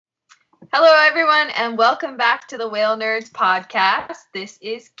Hello, everyone, and welcome back to the Whale Nerds podcast. This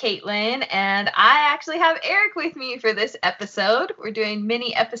is Katlyn, and I actually have Eric with me for this episode. We're doing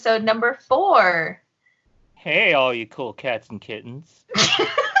mini episode number 4. Hey, all you cool cats and kittens.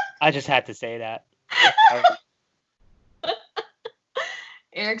 I just had to say that.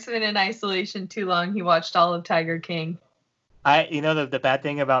 Eric's been in isolation too long. He watched all of Tiger King. The bad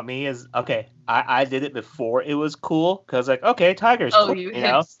thing about me is, okay, I did it before it was cool, because okay, Tiger's cool, you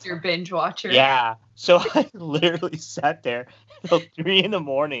hipster binge watcher. Yeah, so I literally sat there till 3 a.m.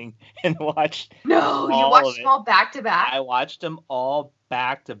 and watched. No, you watched them all back to back? I watched them all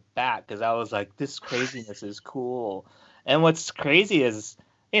back to back, because I was like, this craziness is cool. And what's crazy is,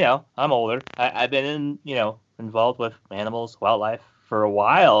 I'm older. I've been involved with animals, wildlife for a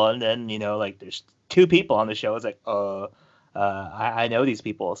while, and then, there's 2 people on the show. It's like, I know these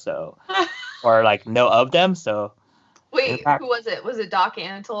people, so, or know of them, so. Wait, who was it? Was it Doc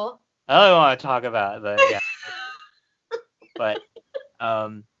Antle? I don't want to talk about it, but yeah. But,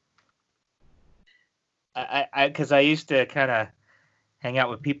 because I used to kind of hang out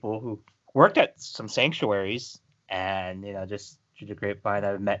with people who worked at some sanctuaries, and, just through the grapevine,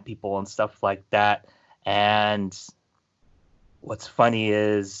 I've met people and stuff like that, and what's funny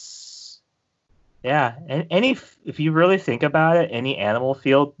is, yeah, and if you really think about it, any animal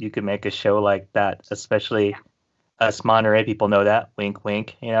field, you could make a show like that, especially us Monterey people know that. Wink,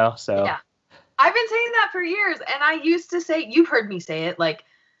 wink, so. Yeah. I've been saying that for years, and I used to say, you've heard me say it,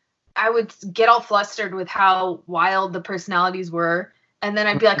 I would get all flustered with how wild the personalities were, and then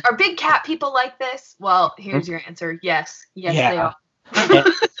I'd be like, are big cat people like this? Well, here's your answer. Yes, they are.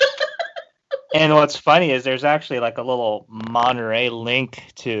 And what's funny is there's actually a little Monterey link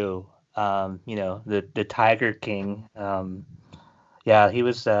to the Tiger King. He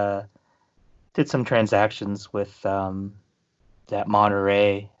was did some transactions with that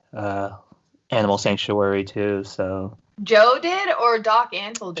Monterey animal sanctuary too. So Joe did, or Doc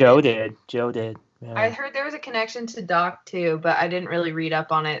Antle did? Joe did. Yeah. I heard there was a connection to Doc too, but I didn't really read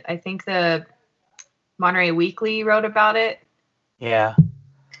up on it. I think the Monterey Weekly wrote about it. Yeah.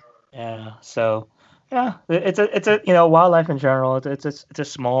 So. Yeah, it's a wildlife in general. It's a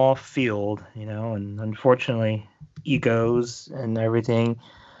small field, and unfortunately, egos and everything.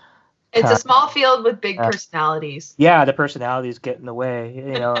 It's a small field with big personalities. Yeah, the personalities get in the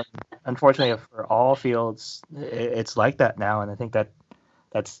way. Unfortunately, for all fields, it's like that now, and I think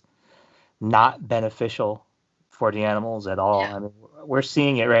that's not beneficial for the animals at all. Yeah. I mean, we're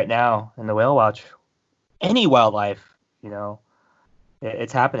seeing it right now in the whale watch. Any wildlife,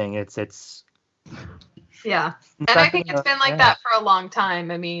 it's happening. It's. Yeah, and I think it's been like that for a long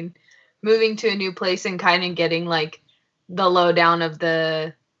time. I mean, moving to a new place and kind of getting the lowdown of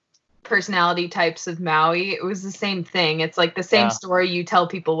the personality types of Maui, it was the same thing. It's the same story you tell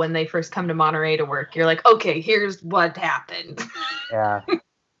people when they first come to Monterey to work. You're like, okay, here's what happened. Yeah.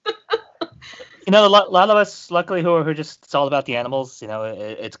 A lot of us, luckily, who are just, it's all about the animals,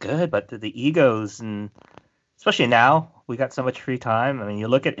 it's good, but the egos, and especially now, we got so much free time. I mean, you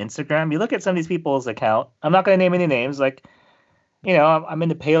look at Instagram, you look at some of these people's account. I'm not going to name any names. I'm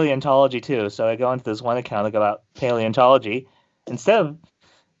into paleontology too. So I go into this one account about paleontology. Instead of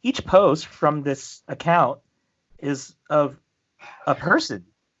each post from this account is of a person.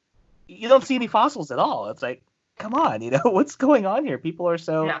 You don't see any fossils at all. It's like, come on, what's going on here? People are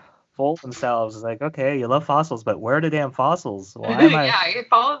so full of themselves. It's like, okay, you love fossils, but where are the damn fossils? Why am I? I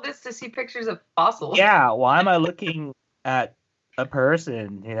follow this to see pictures of fossils. Yeah, why am I looking at a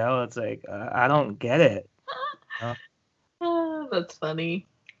person? It's like, I don't get it. Oh, that's funny.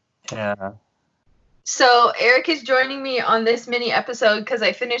 Yeah. So Eric is joining me on this mini episode because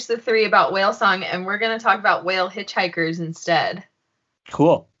I finished the 3 about whale song, and we're going to talk about whale hitchhikers instead.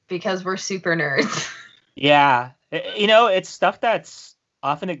 Cool. Because we're super nerds. Yeah. It's stuff that's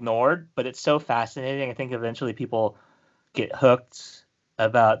often ignored, but it's so fascinating. I think eventually people get hooked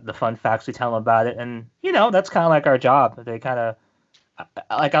about the fun facts we tell them about it, and that's kind of like our job. They kind of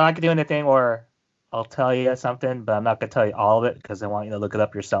I like doing the thing where I'll tell you something, but I'm not gonna tell you all of it because I want you to look it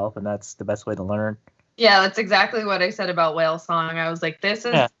up yourself, and that's the best way to learn. Yeah, that's exactly what I said about whale song. I was like, this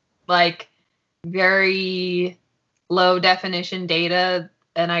is very low definition data,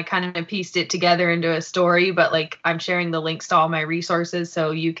 and I kind of pieced it together into a story, but I'm sharing the links to all my resources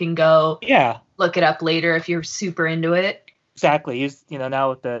so you can go look it up later if you're super into it. Exactly. Now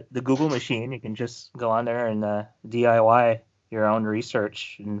with the Google machine, you can just go on there and DIY your own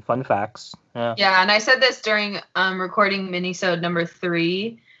research and fun facts. Yeah, and I said this during recording Minisode number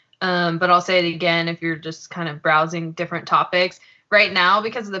 3, but I'll say it again if you're just kind of browsing different topics. Right now,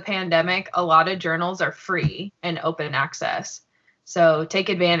 because of the pandemic, a lot of journals are free and open access. So take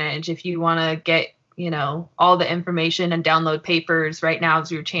advantage if you want to get, all the information and download papers. Right now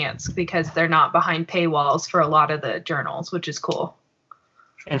is your chance because they're not behind paywalls for a lot of the journals, which is cool.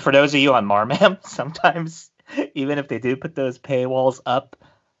 And for those of you on Marmam, sometimes even if they do put those paywalls up,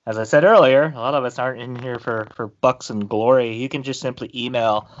 as I said earlier, a lot of us aren't in here for bucks and glory. You can just simply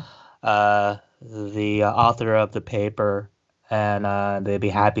email the author of the paper, and they'd be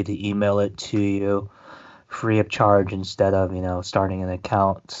happy to email it to you free of charge instead of starting an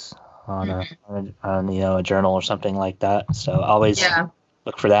account on a journal or something like that. So always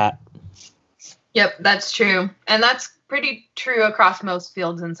look for that. Yep, that's true, and that's pretty true across most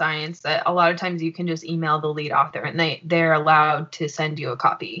fields in science. That a lot of times you can just email the lead author and they're allowed to send you a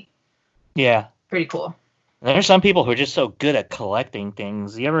copy. Yeah, pretty cool. And there's some people who are just so good at collecting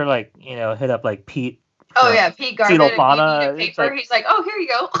things. You ever hit up like Pete? Oh yeah, Pete Garvin. If you need a paper, he's like, oh, here you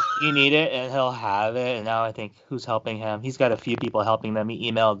go. You need it, and he'll have it. And now I think who's helping him? He's got a few people helping them. He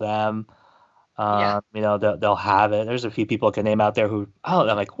emailed them. They'll have it. There's a few people I can name out there who, I'm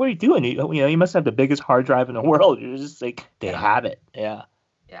like, what are you doing? You must have the biggest hard drive in the world. You're just like, they have it. Yeah.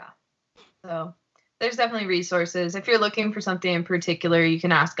 Yeah. So there's definitely resources. If you're looking for something in particular, you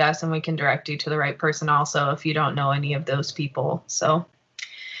can ask us and we can direct you to the right person also if you don't know any of those people. So,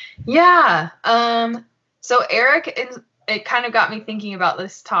 yeah. So Eric, it kind of got me thinking about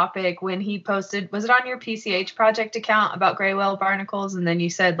this topic when he posted, was it on your PCH project account about gray whale barnacles? And then you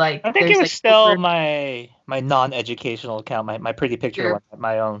said I think it was still my non-educational account, my pretty picture one,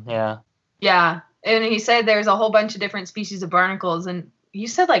 my own. Yeah. Yeah. And he said there's a whole bunch of different species of barnacles, and you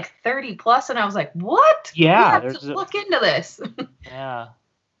said 30 plus, and I was like, what? Yeah. We have to look into this. Yeah.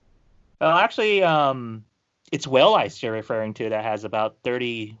 Well, actually, it's whale lice you're referring to that has about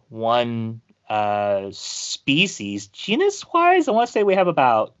 31 species. Genus wise, I want to say we have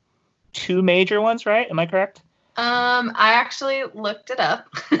about 2 major ones, right? Am I correct? I actually looked it up.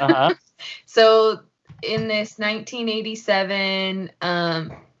 So in this 1987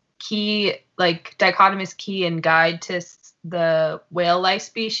 key, dichotomous key and guide to the whale lice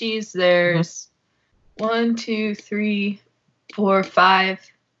species, there's 1, 2, 3, 4,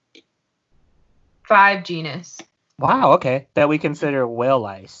 5 genus. Wow, okay. That we consider whale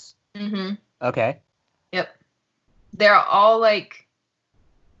lice. Mm-hmm. Okay. Yep. They're all let's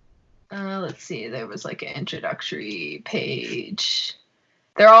see, there was an introductory page.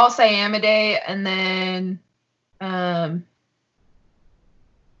 They're all Siamidae, and then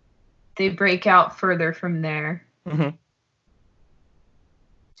they break out further from there. Mm-hmm.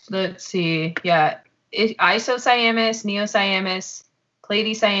 Let's see. Yeah. Isocyamus, Neocyamus,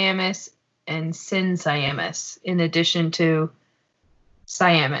 Platysyamus, and Syncyamus, in addition to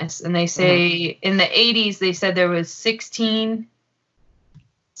Siamus. And they say in the 80s, they said there was 16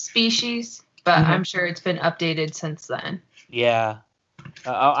 species, but I'm sure it's been updated since then. Yeah.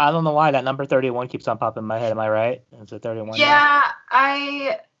 I don't know why that number 31 keeps on popping in my head. Am I right? Is it 31? Yeah. Now?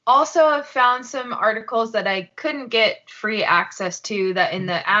 I also have found some articles that I couldn't get free access to, that in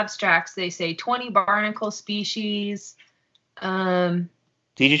the abstracts, they say 20 barnacle species. Did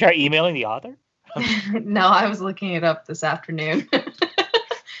you try emailing the author? No, I was looking it up this afternoon.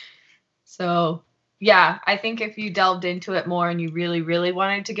 So, yeah, I think if you delved into it more and you really, really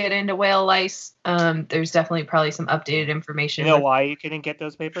wanted to get into whale lice, there's definitely probably some updated information. You know why you couldn't get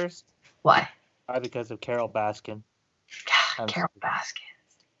those papers? Why? Because of Carol Baskin. God, Carol Baskin.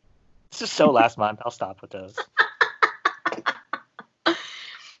 This is so last month. I'll stop with those.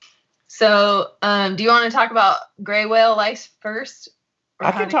 So, do you want to talk about gray whale lice first?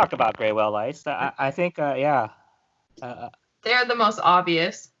 I can talk about gray whale lice. I think, yeah. They're the most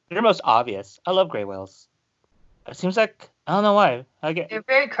obvious. They're most obvious. I love gray whales. It seems like, I don't know why. They're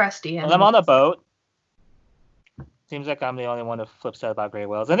very crusty. When I'm on a boat, seems like I'm the only one who flips out about gray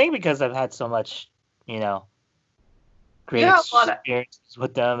whales. I think because I've had so much, great experiences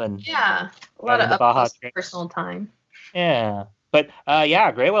with them. And yeah, a lot of up-close personal time. Yeah. But,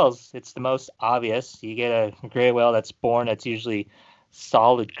 yeah, gray whales, it's the most obvious. You get a gray whale that's born that's usually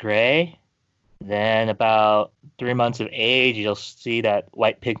solid gray. Then about 3 months of age, you'll see that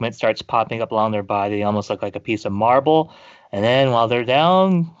white pigment starts popping up along their body. They almost look like a piece of marble. And then while they're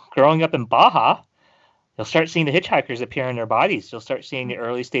down growing up in Baja, you'll start seeing the hitchhikers appear in their bodies. You'll start seeing the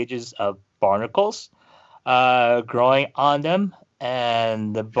early stages of barnacles growing on them.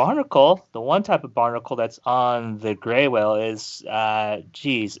 And the barnacle, the one type of barnacle that's on the gray whale is, I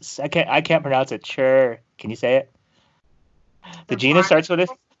can't pronounce it. Sure. Can you say it? The genus starts with a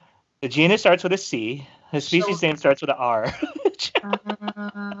C. The species name starts with an R.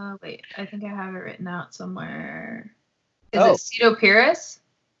 Wait, I think I have it written out somewhere. Is it Pseudopyrus?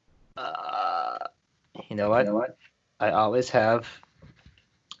 You know what? I always have.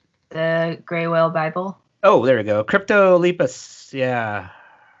 The Gray Whale Bible. Oh, there we go. Cryptolepis. Yeah.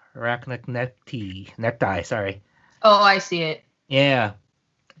 Arachnecti. Sorry. Oh, I see it. Yeah.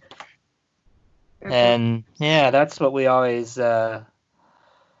 And yeah, that's what we always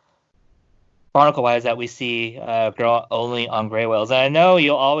barnacle-wise that we see grow only on gray whales. And I know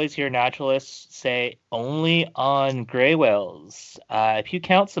you'll always hear naturalists say only on gray whales. If you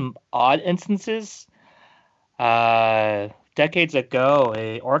count some odd instances, decades ago,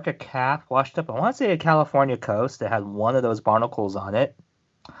 a orca calf washed up, I want to say, a California coast that had one of those barnacles on it.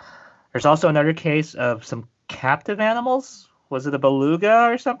 There's also another case of some captive animals. Was it a beluga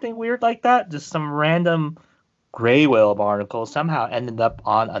or something weird like that? Just some random gray whale barnacle somehow ended up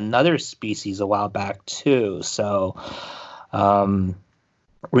on another species a while back too. So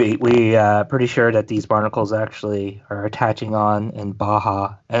we pretty sure that these barnacles actually are attaching on in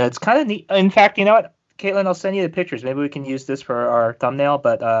Baja, and it's kind of neat. In fact, you know what, Caitlin, I'll send you the pictures. Maybe we can use this for our thumbnail.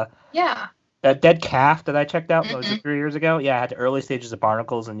 But yeah, that dead calf that I checked out, was it 3 years ago? Yeah, I had the early stages of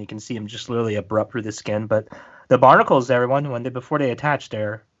barnacles, and you can see them just literally abrupt through the skin. But the barnacles, everyone, before they attach,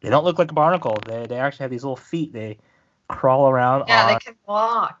 they don't look like a barnacle. They actually have these little feet. They crawl around. Yeah, they can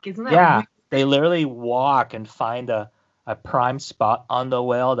walk. Isn't that Yeah, weird? they literally walk and find a prime spot on the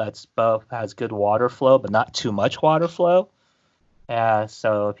whale that's both has good water flow, but not too much water flow. Yeah,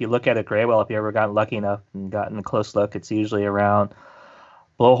 so if you look at a gray whale, if you ever gotten lucky enough and gotten a close look, it's usually around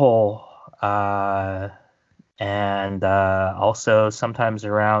blowhole, and also sometimes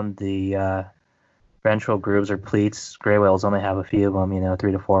around the ventral grooves or pleats. Gray whales only have a few of them,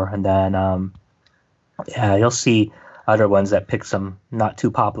 3 to 4, and then yeah, you'll see other ones that pick some not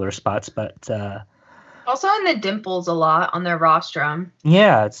too popular spots, but also in the dimples a lot on their rostrum.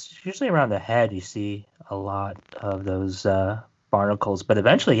 Yeah, it's usually around the head you see a lot of those barnacles, but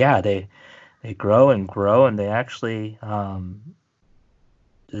eventually, yeah, they grow and grow, and they actually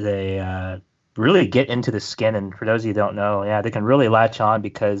they really get into the skin. And for those of you who don't know, yeah, they can really latch on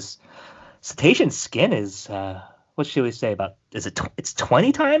because cetacean skin is what should we say about? It's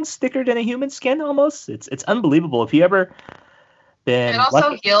 20 times thicker than a human skin almost. It's unbelievable. If you ever been it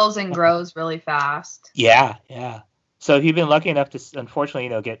also heals and grows really fast. Yeah. So if you've been lucky enough to,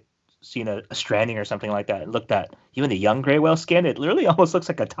 unfortunately, get a stranding or something like that, and looked at even the young gray whale skin, it literally almost looks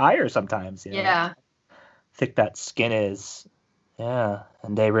like a tire sometimes. Yeah. Thick that skin is. Yeah,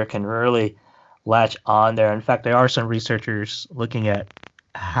 and they can really latch on there. In fact, there are some researchers looking at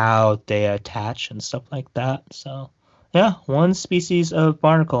how they attach and stuff like that. So, yeah, one species of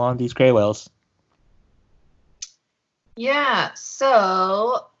barnacle on these gray whales. Yeah,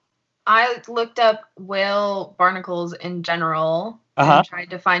 so I looked up whale barnacles in general and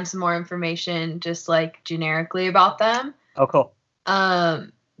tried to find some more information just like generically about them. Oh, cool.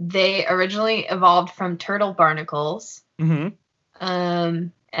 They originally evolved from turtle barnacles. Mm-hmm.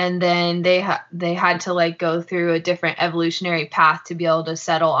 And then they had to go through a different evolutionary path to be able to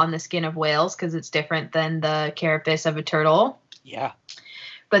settle on the skin of whales because it's different than the carapace of a turtle. Yeah.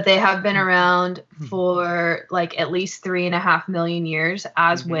 But they have been around for at least 3.5 million years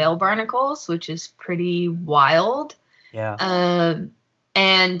as whale barnacles, which is pretty wild. Yeah.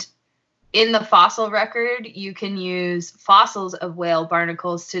 And in the fossil record, you can use fossils of whale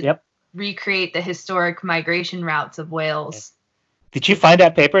barnacles to recreate the historic migration routes of whales. Did you find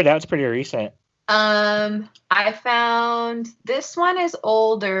that paper? That was pretty recent. I found this one is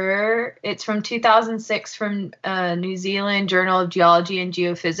older. It's from 2006 from New Zealand Journal of Geology and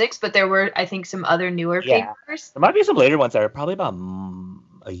Geophysics, but there were, I think, some other newer papers. There might be some later ones that are probably about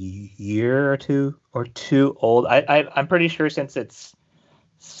a year or two old. I'm pretty sure since it's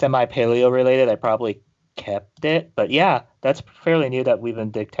semi-paleo related, I probably kept it. But yeah, that's fairly new that we've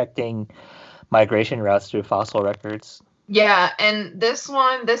been detecting migration routes through fossil records. Yeah, and this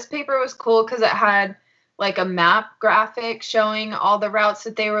paper was cool because it had a map graphic showing all the routes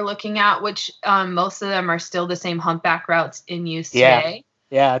that they were looking at, which most of them are still the same humpback routes in use today.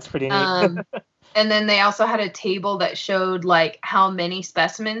 Yeah, it's pretty neat. And then they also had a table that showed how many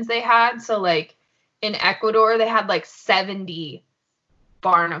specimens they had. So in Ecuador, they had 70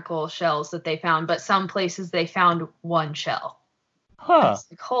 barnacle shells that they found, but some places they found one shell. Huh.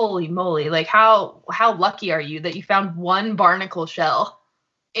 Holy moly. How lucky are you that you found one barnacle shell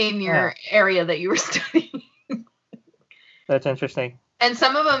in your area that you were studying? That's interesting. And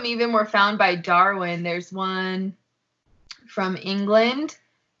some of them even were found by Darwin. There's one from England,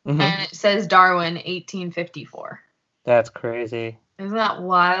 and it says Darwin, 1854. That's crazy. Isn't that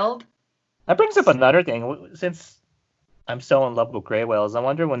wild? That brings up another thing. Since I'm so in love with gray whales, I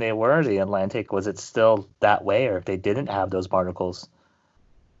wonder when they were in the Atlantic, was it still that way, or if they didn't have those barnacles?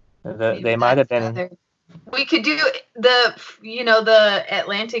 They might have been We could do the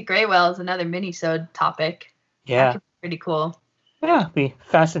Atlantic gray whale is another minisode topic. Yeah. That could be pretty cool. Yeah, it'd be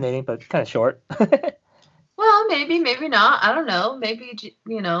fascinating, but kind of short. Well, maybe not. I don't know. Maybe,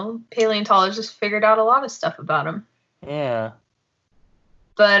 paleontologists figured out a lot of stuff about them. Yeah.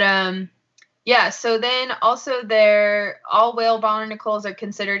 But, yeah, so then also all whale barnacles are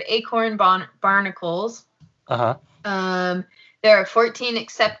considered acorn barnacles. Uh-huh. There are 14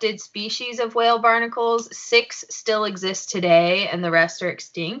 accepted species of whale barnacles. 6 still exist today, and the rest are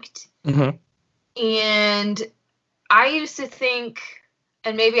extinct. Mm-hmm. And I used to think,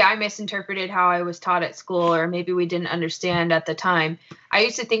 and maybe I misinterpreted how I was taught at school, or maybe we didn't understand at the time. I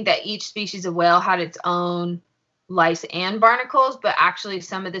used to think that each species of whale had its own lice and barnacles, but actually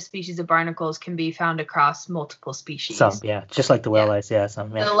some of the species of barnacles can be found across multiple species. Some, yeah, just like the whale lice, yeah.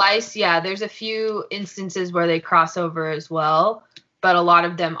 Some, yeah. The lice, yeah, there's a few instances where they cross over as well, but a lot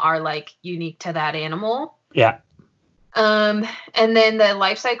of them are like unique to that animal. Yeah. And then the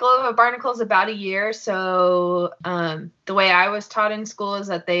life cycle of a barnacle is about a year. So the way I was taught in school is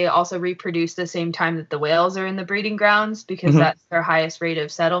that they also reproduce the same time that the whales are in the breeding grounds, because that's their highest rate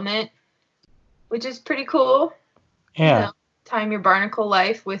of settlement, which is pretty cool. Yeah. Time your barnacle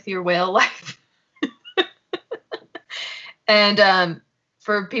life with your whale life. And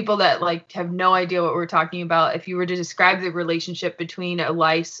for people that have no idea what we're talking about, if you were to describe the relationship between a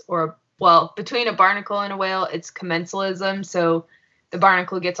lice between a barnacle and a whale, it's commensalism. So the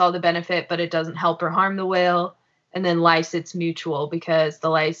barnacle gets all the benefit, but it doesn't help or harm the whale. And then lice, it's mutual, because the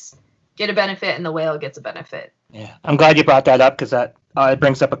lice get a benefit and the whale gets a benefit. Yeah, I'm glad you brought that up, because that it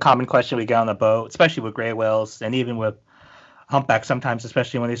brings up a common question we get on the boat, especially with gray whales and even with humpbacks sometimes,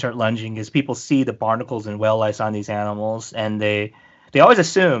 especially when they start lunging, is people see the barnacles and whale lice on these animals, and they always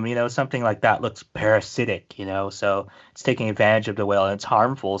assume, something like that looks parasitic, so it's taking advantage of the whale and it's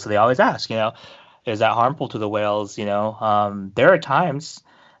harmful. So they always ask, is that harmful to the whales? There are times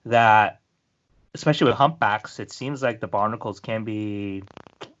that, especially with humpbacks, it seems like the barnacles can be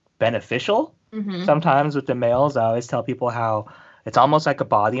beneficial. Mm-hmm. Sometimes with the males. I always tell people how it's almost like a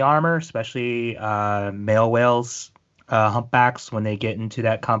body armor, especially male whales, humpbacks, when they get into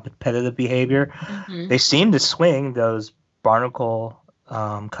that competitive behavior. Mm-hmm. They seem to swing those barnacle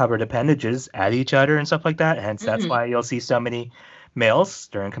covered appendages at each other and stuff like that. Hence, that's why you'll see so many males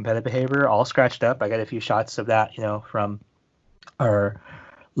during competitive behavior all scratched up. I got a few shots of that, from our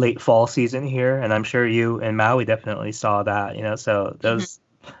late fall season here, and I'm sure you and Maui definitely saw that, so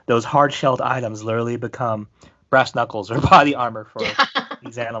those hard-shelled items literally become brass knuckles or body armor for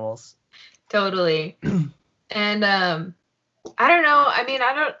these animals. Totally. And I don't know. I mean,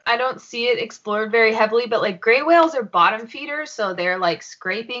 I don't see it explored very heavily, but gray whales are bottom feeders, so they're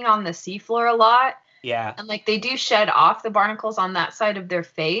scraping on the seafloor a lot. Yeah. And they do shed off the barnacles on that side of their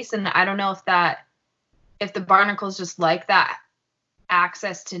face, and I don't know if the barnacles just like that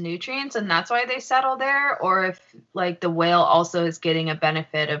access to nutrients and that's why they settle there, or if the whale also is getting a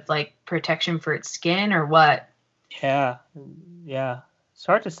benefit of protection for its skin or what. Yeah. It's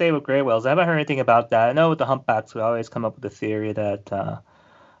hard to say with gray whales. I haven't heard anything about that. I know with the humpbacks, we always come up with the theory that,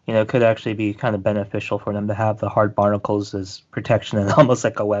 could actually be kind of beneficial for them to have the hard barnacles as protection and almost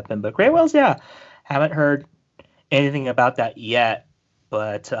like a weapon. But gray whales, yeah, haven't heard anything about that yet.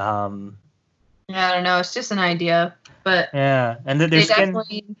 But yeah, I don't know. It's just an idea. But yeah, and their skin.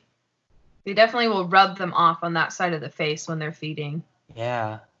 They definitely will rub them off on that side of the face when they're feeding.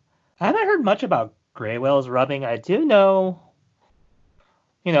 Yeah, I haven't heard much about gray whales rubbing. I do know.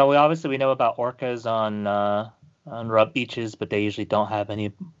 We know about orcas on rub beaches, but they usually don't have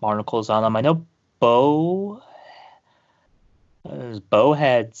any barnacles on them. I know bowheads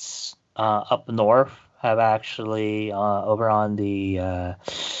up north have actually over on the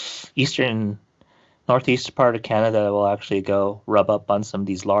northeast part of Canada will actually go rub up on some of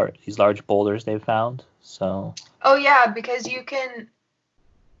these large boulders they've found. So. Oh yeah, because you can.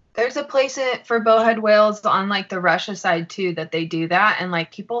 There's a place for bowhead whales on the Russia side too that they do that, and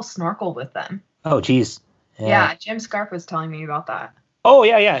people snorkel with them. Oh geez. Yeah, Jim Scarf was telling me about that. Oh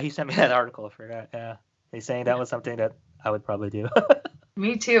yeah, he sent me that article. I forgot. Yeah, he's saying that was something that I would probably do.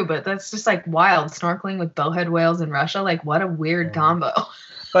 Me too, but that's just wild, snorkeling with bowhead whales in Russia. What a weird combo.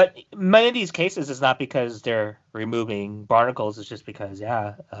 But many of these cases is not because they're removing barnacles. It's just because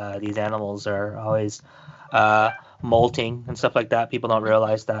these animals are always molting and stuff like that. People don't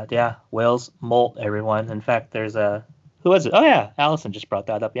realize that. Yeah, whales molt, everyone. In fact, there's who was it? Oh yeah, Allison just brought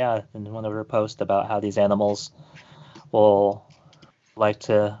that up. Yeah, in one of her posts about how these animals will like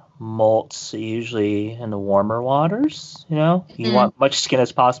to molt usually in the warmer waters. You want much skin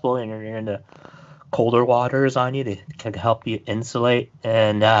as possible, and you're in the colder waters on you to help you insulate.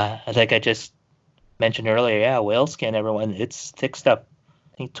 And I think I just mentioned earlier, yeah, whale skin, everyone, it's thick stuff.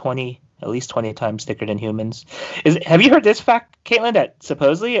 I think at least 20 times thicker than humans. Have you heard this fact, Caitlin, that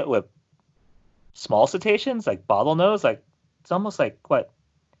supposedly with small cetaceans, like bottlenose, like it's almost like what,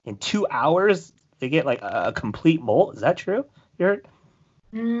 in 2 hours they get like a complete molt? Is that true? You heard?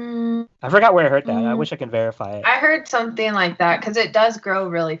 I forgot where I heard that. I wish I could verify it. I heard something like that because it does grow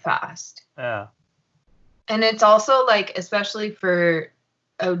really fast. Yeah. And it's also like, especially for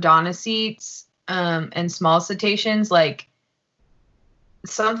odontocetes and small cetaceans, like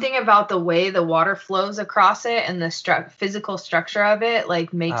something about the way the water flows across it and the physical structure of it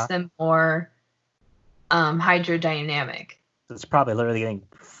like makes them more hydrodynamic. It's probably literally getting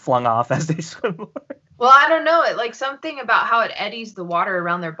flung off as they swim more. Well, I don't know. It like something about how it eddies the water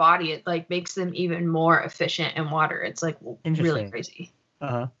around their body. It like makes them even more efficient in water. It's like really crazy.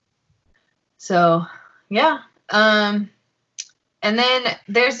 So, yeah. And then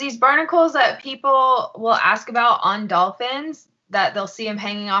there's these barnacles that people will ask about on dolphins that they'll see them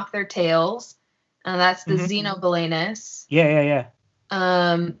hanging off their tails. And that's the Xenobalanus. Yeah.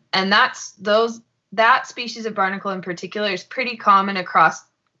 And that species of barnacle in particular is pretty common across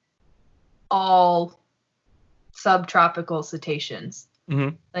all subtropical cetaceans.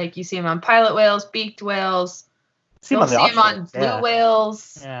 Like you see them on pilot whales, beaked whales. You'll see them on blue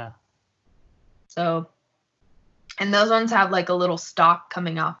whales. Yeah. So, and those ones have like a little stalk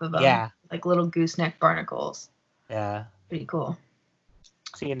coming off of them. Yeah. Like little gooseneck barnacles. Yeah. Pretty cool.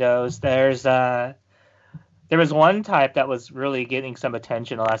 Seeing those. There was one type that was really getting some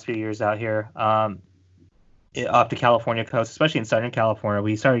attention the last few years out here. Off the California coast, especially in Southern California,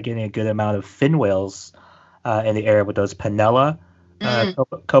 we started getting a good amount of fin whales in the area with those pennella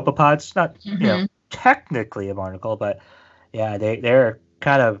copepods. Not technically a barnacle, but yeah, they're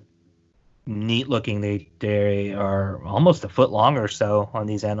kind of neat looking. They are almost a foot long or so on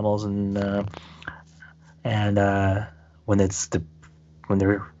these animals, and when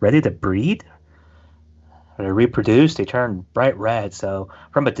they're ready to breed or to reproduce, they turn bright red. So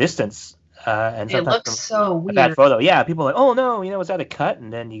from a distance. And it looks so weird. That photo, yeah. People are like, oh no, is that a cut?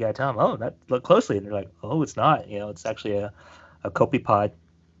 And then you gotta tell them, oh, look closely, and they're like, oh, it's not. It's actually a copepod.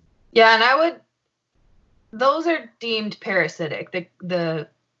 Yeah, and those are deemed parasitic. The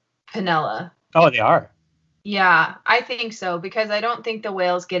pennella. Oh, they are. Yeah, I think so because I don't think the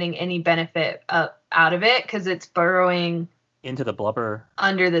whale's getting any benefit out of it because it's burrowing into the blubber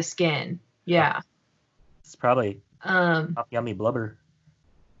under the skin. Yeah, it's probably yummy blubber.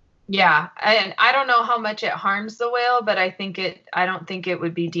 Yeah, and I don't know how much it harms the whale, but I don't think it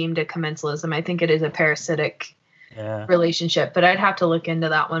would be deemed a commensalism. I think it is a parasitic relationship, but I'd have to look into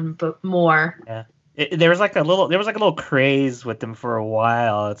that one more. Yeah, there was like a little craze with them for a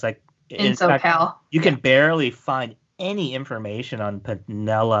while. It's like in SoCal, fact, you can barely find any information on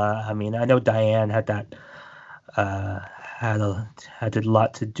pennella. I mean, I know Diane had that had a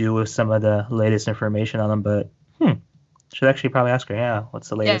lot to do with some of the latest information on them, but should actually probably ask her, what's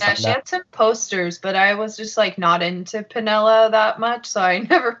the latest? Yeah, she had some posters, but I was just like not into pennella that much, so I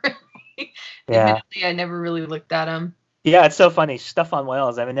never I never really looked at them. Yeah, it's so funny. Stuff on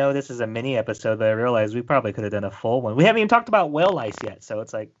whales. I know this is a mini episode, but I realized we probably could have done a full one. We haven't even talked about whale lice yet, so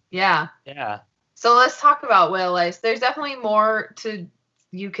it's like... Yeah. So let's talk about whale lice. There's definitely more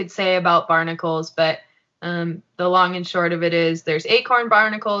you could say about barnacles, but the long and short of it is there's acorn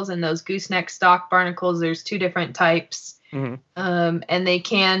barnacles and those gooseneck stalk barnacles. There's two different types. And they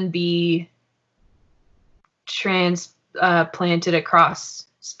can be transplanted across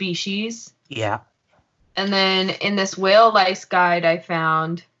species. Yeah. And then in this whale lice guide I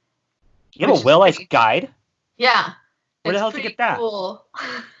found... You have a whale lice guide? Yeah. Where the hell did you get that? Cool.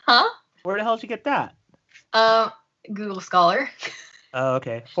 Huh? Where the hell did you get that? Google Scholar. Oh,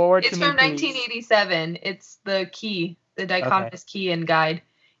 okay. Forward to me, It's from 1987. It's the dichotomous key and guide.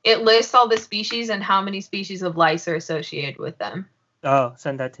 It lists all the species and how many species of lice are associated with them. Oh,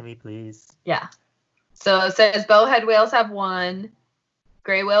 send that to me, please. Yeah. So it says bowhead whales have 1,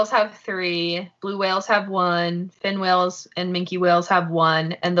 gray whales have 3, blue whales have 1, fin whales and minke whales have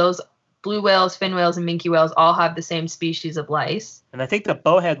 1, and those blue whales, fin whales, and minke whales all have the same species of lice. And I think the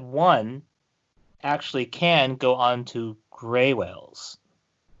bowhead 1 actually can go on to gray whales.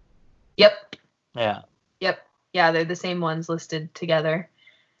 Yep. Yeah. Yep. Yeah, they're the same ones listed together.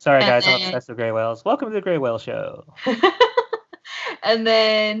 Sorry, guys, I'm obsessed with gray whales. Welcome to the Gray Whale Show. And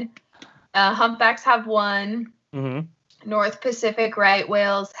then humpbacks have 1. North Pacific right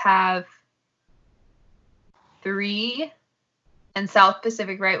whales have 3. And South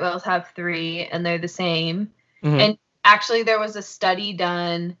Pacific right whales have 3. And they're the same. And actually, there was a study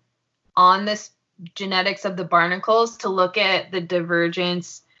done on this genetics of the barnacles to look at the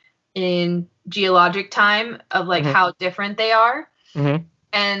divergence in geologic time of like how different they are.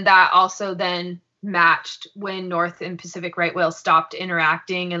 And that also then matched when North and Pacific right whales stopped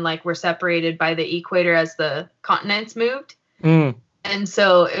interacting and like were separated by the equator as the continents moved. And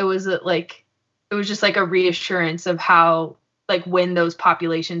so it was just like a reassurance of how, like, when those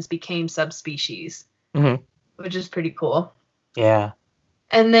populations became subspecies, which is pretty cool. Yeah.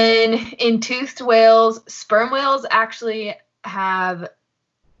 And then in toothed whales, sperm whales actually have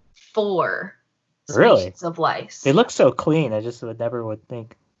 4 species of lice. They look so clean. I just would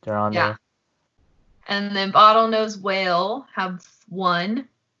think they're on there. And then bottlenose whale have 1.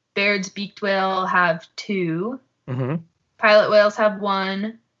 Baird's beaked whale have 2. Pilot whales have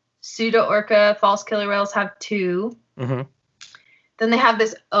 1. Pseudo-orca false killer whales have 2. Then they have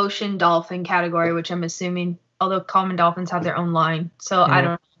this ocean dolphin category, which I'm assuming, although common dolphins have their own line, so I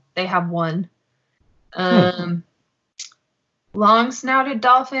don't know. They have 1. Long-snouted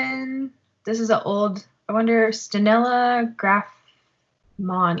dolphin. This is an old, I wonder, Stenella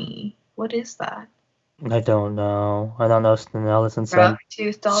graphmani. What is that? I don't know. I don't know Stenella since I'm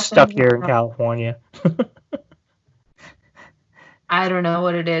dolphin stuck here in California. I don't know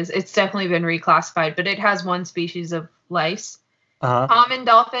what it is. It's definitely been reclassified, but it has 1 species of lice. Common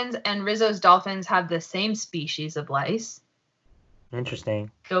dolphins and Rizzo's dolphins have the same species of lice.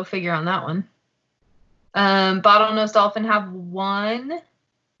 Interesting. Go figure on that one. Bottlenose dolphin have 1.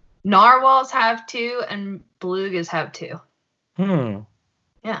 Narwhals have 2, and belugas have 2.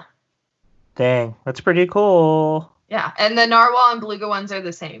 Yeah. Dang, that's pretty cool. Yeah, and the narwhal and beluga ones are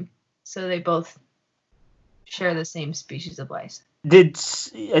the same, so they both share the same species of lice. Did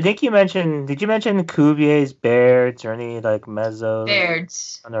you mention Cuvier's Bairds or any like mesos?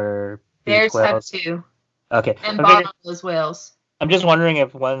 Bairds. Or Bairds whales? have 2. Okay. And bottlenose whales. I'm just wondering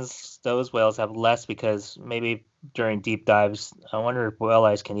if those whales have less, because maybe during deep dives, I wonder if whale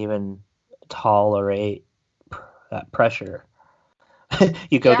lice can even tolerate that pressure.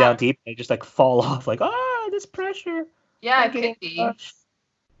 You go down deep, and they just like fall off, like, this pressure. Yeah, it could be. Crushed.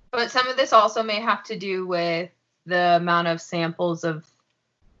 But some of this also may have to do with the amount of samples of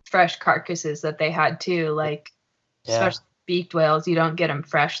fresh carcasses that they had too. Like, especially beaked whales, you don't get them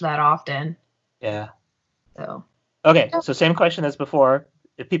fresh that often. Yeah. So. Okay, so same question as before.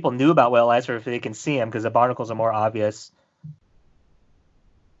 If people knew about whale lice, or if they can see them, because the barnacles are more obvious.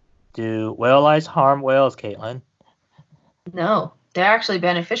 Do whale lice harm whales, Caitlin? No, they're actually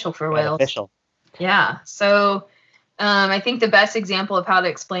beneficial for whales. Beneficial. Yeah. So, I think the best example of how to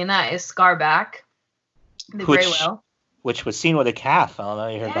explain that is scarback, the gray whale. Which was seen with a calf. I don't know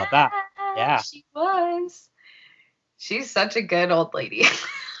if you heard about that. Yeah. She was. She's such a good old lady.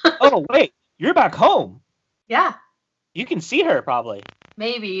 Oh, wait. You're back home. Yeah. You can see her, probably.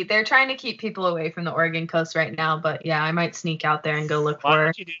 Maybe. They're trying to keep people away from the Oregon coast right now, but yeah, I might sneak out there and go look for her. Why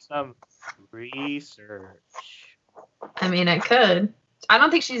don't you do some research? I mean, I could. I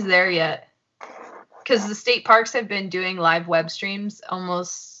don't think she's there yet. Because the state parks have been doing live web streams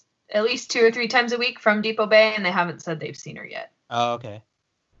almost at least 2 or 3 times a week from Depot Bay, and they haven't said they've seen her yet. Oh, okay.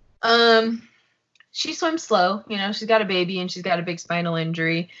 She swims slow. You know, she's got a baby and she's got a big spinal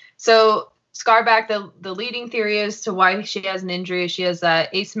injury. So scarback, the leading theory as to why she has an injury is she has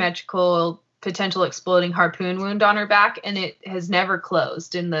that asymmetrical potential exploding harpoon wound on her back, and it has never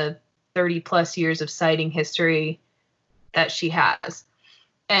closed in the 30 plus years of sighting history that she has.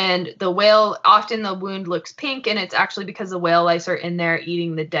 And the whale, often the wound looks pink, and it's actually because the whale lice are in there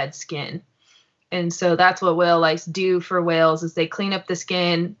eating the dead skin. And so that's what whale lice do for whales, is they clean up the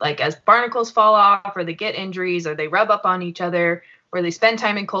skin, like as barnacles fall off, or they get injuries, or they rub up on each other, or they spend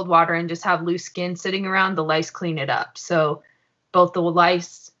time in cold water and just have loose skin sitting around. The lice clean it up. So both the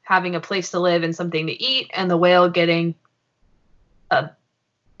lice having a place to live and something to eat, and the whale getting a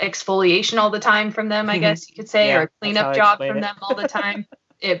exfoliation all the time from them, I guess you could say, or a cleanup job from them all the time.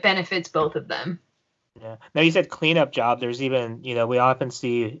 It benefits both of them. Yeah. Now, you said cleanup job. There's even, we often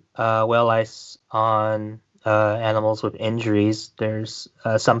see whale lice on animals with injuries. There's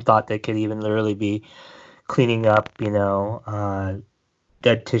some thought that could even literally be cleaning up, dead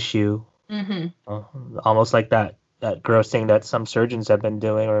tissue. Almost like that gross thing that some surgeons have been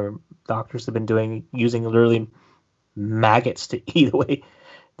doing, or doctors have been doing, using literally maggots to eat away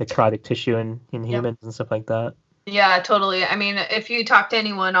necrotic tissue in humans and stuff like that. Yeah, totally. I mean, if you talk to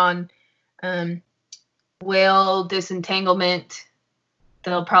anyone on whale disentanglement,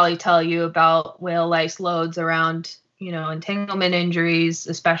 they'll probably tell you about whale lice loads around, entanglement injuries,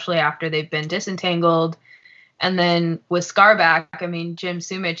 especially after they've been disentangled. And then with scarback, I mean, Jim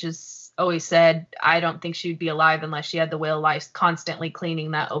Sumich has always said, I don't think she'd be alive unless she had the whale lice constantly cleaning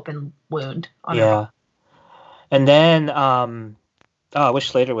that open wound on her. And then Oh, I wish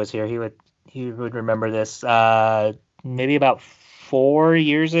Slater was here. He would remember this. Maybe about 4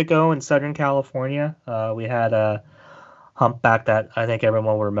 years ago in Southern California, we had a humpback that I think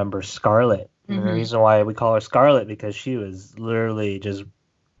everyone will remember, Scarlet. And the reason why we call her Scarlet because she was literally just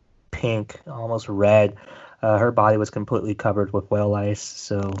pink, almost red. Her body was completely covered with whale lice.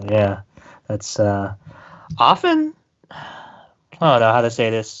 So yeah, that's often. I don't know how to say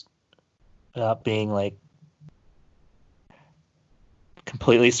this without being like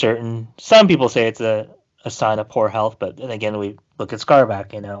completely certain. Some people say it's a sign of poor health, but then again, we look at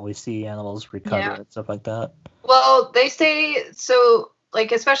Scarback, we see animals recover and stuff like that. Well, they say so,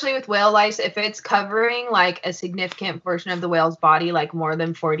 like, especially with whale lice, if it's covering like a significant portion of the whale's body, like more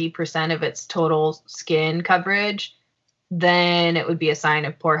than 40% of its total skin coverage, then it would be a sign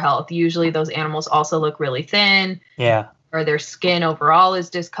of poor health. Usually those animals also look really thin. Yeah. Or their skin overall is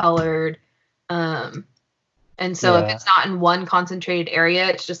discolored. And so if it's not in one concentrated area,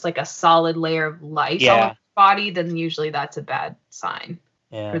 it's just like a solid layer of lice all over the body, then usually that's a bad sign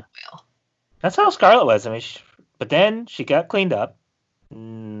for the whale. That's how Scarlet was. I mean, but then she got cleaned up.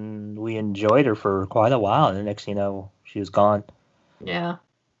 We enjoyed her for quite a while, and the next thing you know, she was gone. Yeah.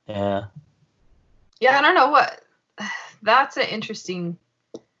 Yeah. Yeah, I don't know what. That's an interesting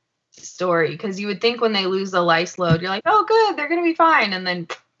story, because you would think when they lose the lice load, you're like, oh, good, they're going to be fine. And then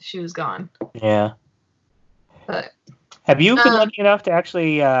she was gone. Yeah. But have you been lucky enough to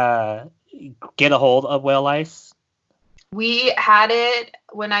actually get a hold of whale lice? We had it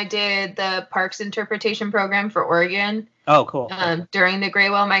when I did the parks interpretation program for Oregon. Oh, cool. During the gray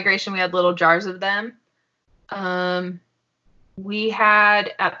whale migration, we had little jars of them. We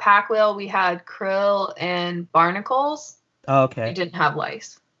had at Pack Whale, we had krill and barnacles. Oh, okay. We didn't have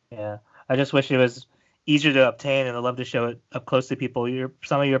lice. Yeah, I just wish it was easier to obtain, and I'd love to show it up close to people.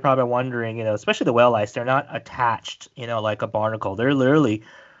 Some of you are probably wondering, especially the whale lice, they're not attached, like a barnacle. They're literally.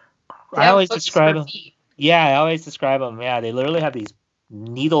 I always describe them. Yeah, I always describe them. Yeah, they literally have these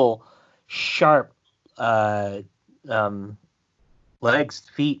needle sharp legs,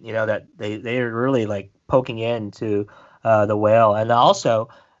 feet. That they're really like poking into the whale, and also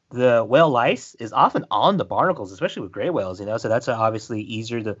the whale lice is often on the barnacles, especially with gray whales. So that's obviously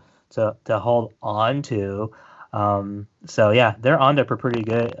easier to hold on to. So yeah, they're on there for pretty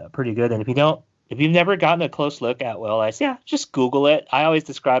good. And if you've never gotten a close look at whale lice, yeah, just Google it. I always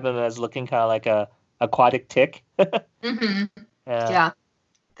describe them as looking kind of like a aquatic tick. Yeah,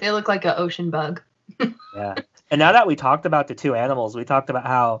 they look like an ocean bug. Yeah. And now that we talked about the two animals, we talked about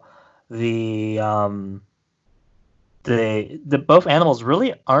how the both animals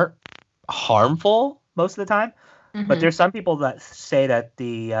really aren't harmful most of the time. But there's some people that say that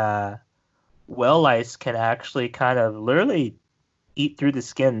the whale lice can actually kind of literally eat through the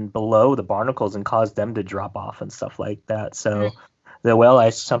skin below the barnacles and cause them to drop off and stuff like that. So the whale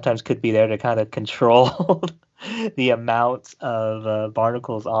lice sometimes could be there to kind of control the amount of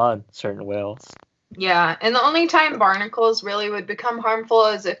barnacles on certain whales. Yeah, and the only time barnacles really would become harmful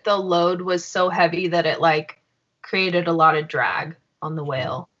is if the load was so heavy that it like created a lot of drag on the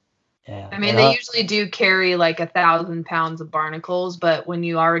whale. Yeah. I mean, they usually do carry like 1,000 pounds of barnacles, but when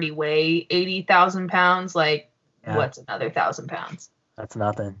you already weigh 80,000 pounds, like what's another 1,000 pounds? That's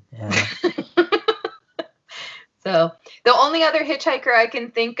nothing. Yeah. So the only other hitchhiker I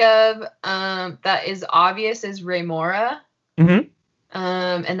can think of that is obvious is remora. And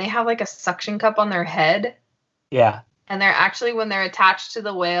they have like a suction cup on their head. Yeah. And they're actually, when they're attached to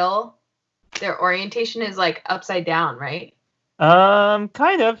the whale, their orientation is like upside down, right?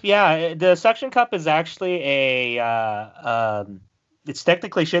 Kind of, yeah. The suction cup is actually it's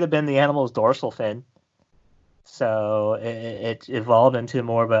technically should have been the animal's dorsal fin. So it evolved into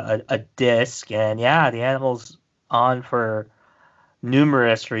more of a disc, and yeah, the animal's on for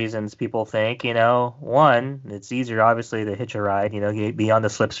numerous reasons. People think, one, it's easier obviously to hitch a ride, be on the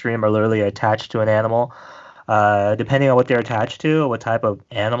slipstream or literally attached to an animal. Depending on what they're attached to, what type of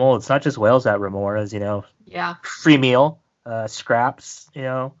animal, it's not just whales that remoras, Yeah. Free meal. Scraps,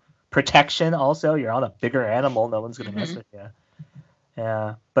 protection. Also, you're on a bigger animal, no one's gonna mess with you.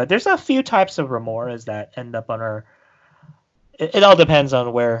 Yeah, but there's a few types of remoras that end up on our. It all depends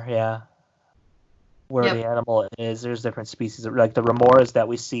on where the animal is. There's different species, like the remoras that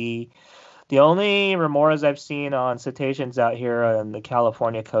we see. The only remoras I've seen on cetaceans out here on the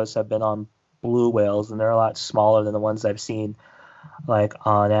California coast have been on blue whales, and they're a lot smaller than the ones I've seen like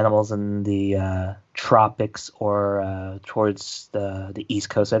on animals in the tropics or towards the east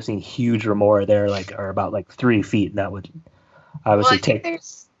coast. I've seen huge remora there, are about 3 feet, and that would obviously think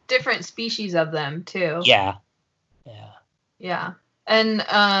there's different species of them too. Yeah. And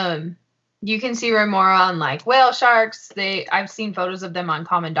You can see remora on like whale sharks. I've seen photos of them on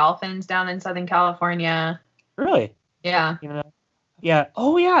common dolphins down in Southern California. Really? Yeah. You know? Yeah.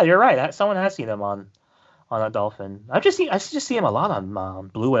 Oh yeah, you're right. Someone has seen them on a dolphin. I just see them a lot on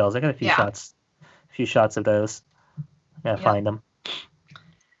blue whales. I got a few shots of those. I gotta find them.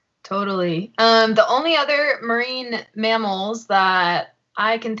 Totally. The only other marine mammals that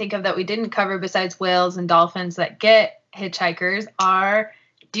I can think of that we didn't cover besides whales and dolphins that get hitchhikers are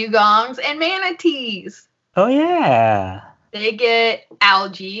dugongs and manatees. Oh yeah. They get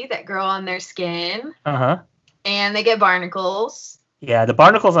algae that grow on their skin. Uh-huh. And they get barnacles. Yeah, the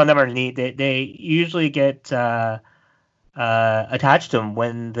barnacles on them are neat. They usually get attached to them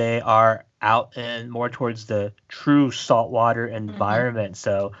when they are out and more towards the true saltwater environment.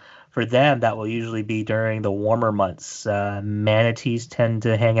 So for them, that will usually be during the warmer months. Manatees tend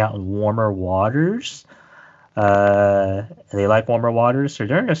to hang out in warmer waters. They like warmer waters. So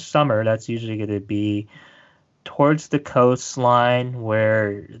during the summer, that's usually going to be towards the coastline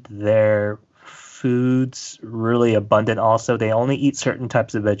where their food's really abundant. Also, they only eat certain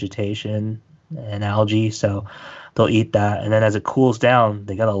types of vegetation and algae, so they'll eat that. And then as it cools down,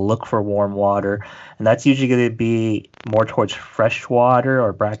 they gotta look for warm water, and that's usually going to be more towards freshwater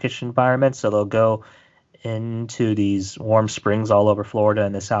or brackish environments. So they'll go into these warm springs all over Florida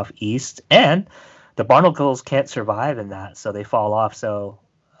and the southeast, and the barnacles can't survive in that, so they fall off. So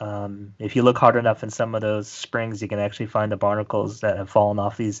if you look hard enough in some of those springs, you can actually find the barnacles that have fallen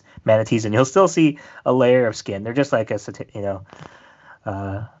off these manatees, and you'll still see a layer of skin. They're just like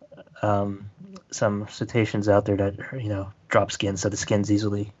some cetaceans out there that drop skin, so the skin's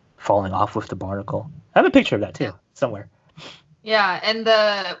easily falling off with the barnacle. I have a picture of that too somewhere. Yeah, and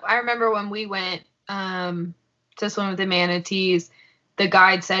I remember when we went to swim with the manatees, the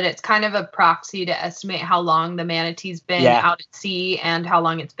guide said it's kind of a proxy to estimate how long the manatee's been out at sea and how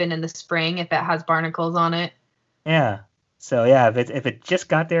long it's been in the spring if it has barnacles on it. Yeah. So yeah, if it just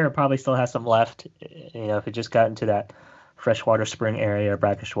got there, it probably still has some left. If it just got into that freshwater spring area or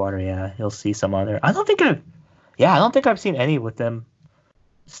brackish water, you'll see some on there. I don't think I've seen any with them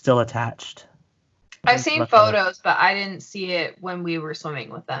still attached. I've seen photos, but I didn't see it when we were swimming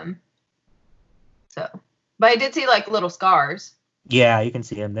with them. So, but I did see like little scars. Yeah, you can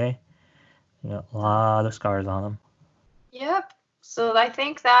see them. They got a lot of scars on them. Yep. So I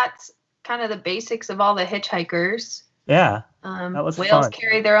think that's kind of the basics of all the hitchhikers. Yeah. That was whales fun.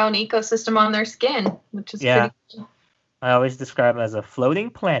 carry their own ecosystem on their skin, which is pretty cool. I always describe them as a floating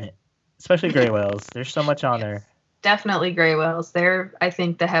planet, especially gray whales. There's so much on there. Definitely gray whales. They're, I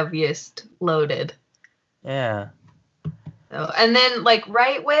think, the heaviest loaded. Yeah. So, and then like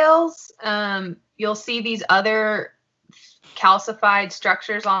right whales, you'll see these other calcified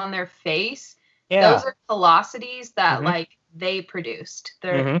structures on their face. Yeah. Those are callosities that like they produced.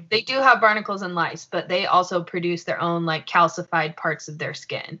 They do have barnacles and lice, but they also produce their own like calcified parts of their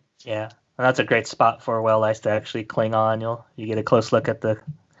skin. Yeah. And that's a great spot for whale lice to actually cling on. You get a close look at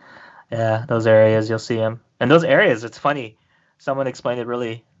those areas, you'll see them. And those areas, it's funny. Someone explained it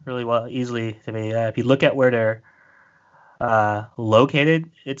really, really well, easily to me. If you look at where they're located,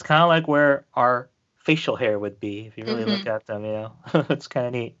 it's kind of like where our facial hair would be if you really look at them. It's kind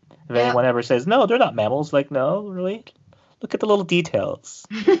of neat. If anyone ever says no, they're not mammals, like no, really, look at the little details.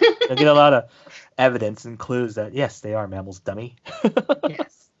 You'll get a lot of evidence and clues that yes, they are mammals, dummy.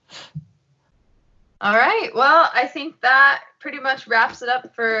 Yes. All right. Well, I think that pretty much wraps it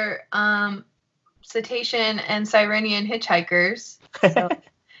up for cetacean and Sirenian hitchhikers. So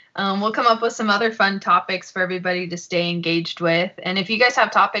we'll come up with some other fun topics for everybody to stay engaged with. And if you guys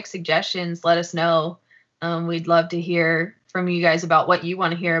have topic suggestions, let us know. We'd love to hear from you guys about what you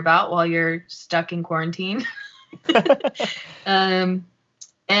want to hear about while you're stuck in quarantine. And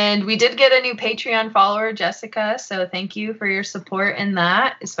we did get a new Patreon follower, Jessica. So thank you for your support in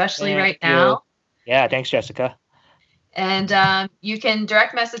that, especially right now. Yeah, thanks, Jessica. And you can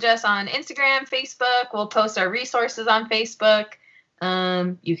direct message us on Instagram, Facebook. We'll post our resources on Facebook.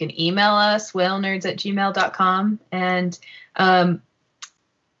 You can email us, whalenerds@gmail.com. And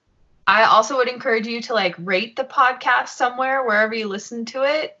I also would encourage you to like rate the podcast somewhere, wherever you listen to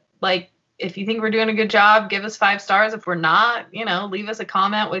it. Like if you think we're doing a good job, give us 5 stars. If we're not, leave us a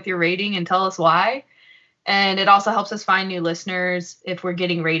comment with your rating and tell us why. And it also helps us find new listeners if we're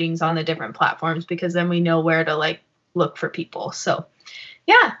getting ratings on the different platforms, because then we know where to like look for people. So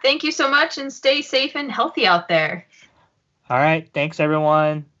yeah, thank you so much and stay safe and healthy out there. All right. Thanks,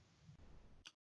 everyone.